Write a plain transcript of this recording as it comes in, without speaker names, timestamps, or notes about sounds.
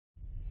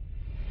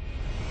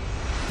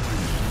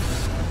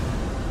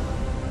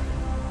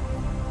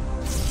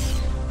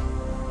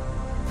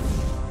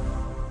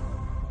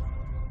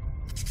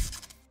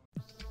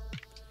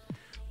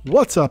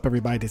What's up,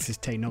 everybody? This is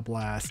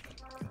TeknoBlast.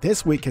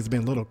 This week has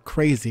been a little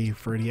crazy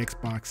for the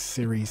Xbox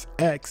Series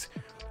X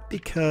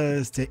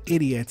because the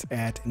idiots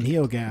at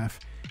Neogaf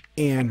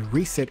and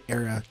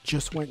Resetera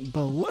just went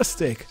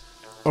ballistic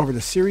over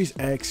the Series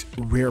X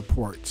rear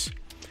ports.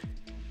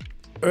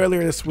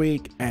 Earlier this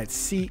week at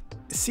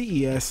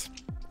CES,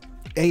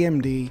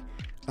 AMD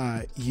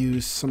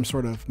used some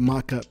sort of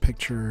mock-up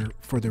picture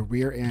for the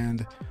rear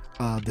end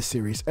of the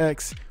Series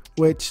X,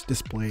 which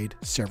displayed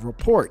several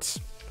ports.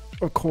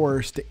 Of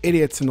course, the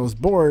idiots in those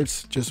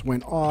boards just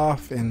went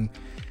off and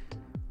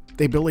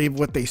they believed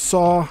what they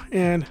saw,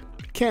 and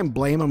can't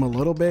blame them a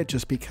little bit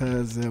just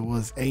because it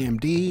was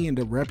AMD and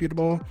they're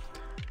reputable.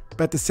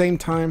 But at the same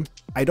time,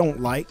 I don't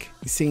like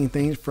seeing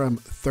things from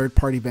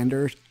third-party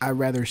vendors. I'd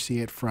rather see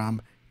it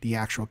from the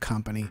actual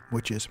company,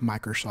 which is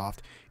Microsoft.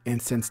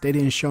 And since they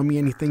didn't show me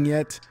anything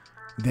yet,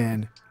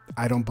 then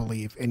I don't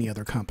believe any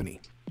other company.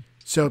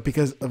 So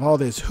because of all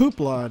this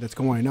hoopla that's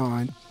going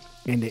on,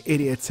 and the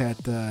idiots at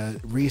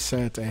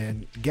Reset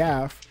and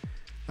GAF,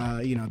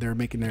 they're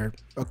making their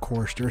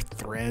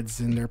threads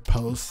and their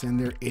posts and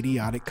their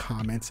idiotic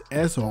comments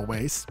as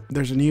always.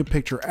 There's a new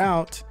picture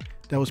out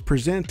that was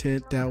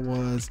presented that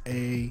was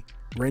a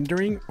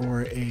rendering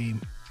or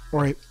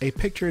a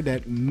picture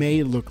that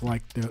may look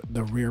like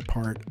the rear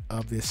part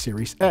of this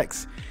Series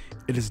X.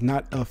 It is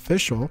not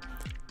official,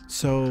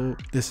 so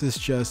this is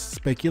just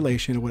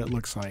speculation of what it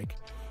looks like.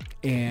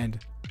 And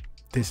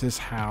this is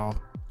how,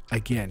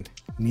 again,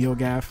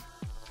 Neogaf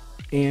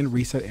and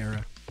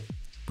Resetera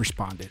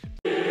responded.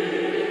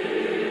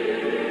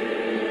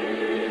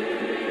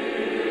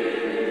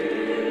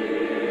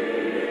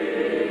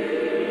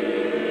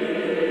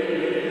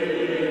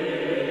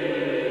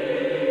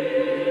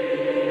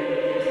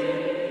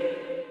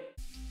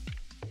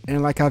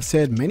 And like I've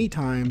said many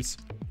times,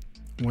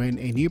 when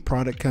a new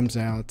product comes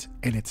out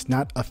and it's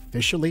not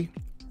officially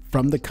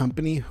from the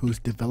company who's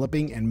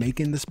developing and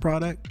making this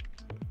product,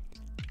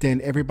 then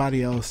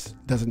everybody else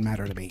doesn't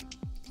matter to me.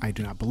 I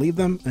do not believe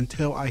them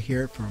until I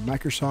hear it from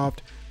Microsoft,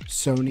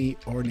 Sony,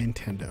 or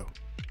Nintendo,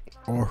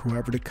 or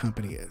whoever the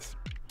company is.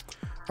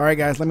 All right,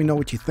 guys, let me know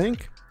what you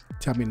think.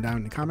 Tell me down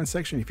in the comment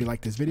section. If you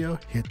like this video,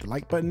 hit the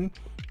like button,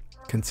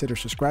 consider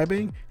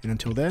subscribing, and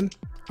until then,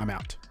 I'm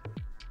out.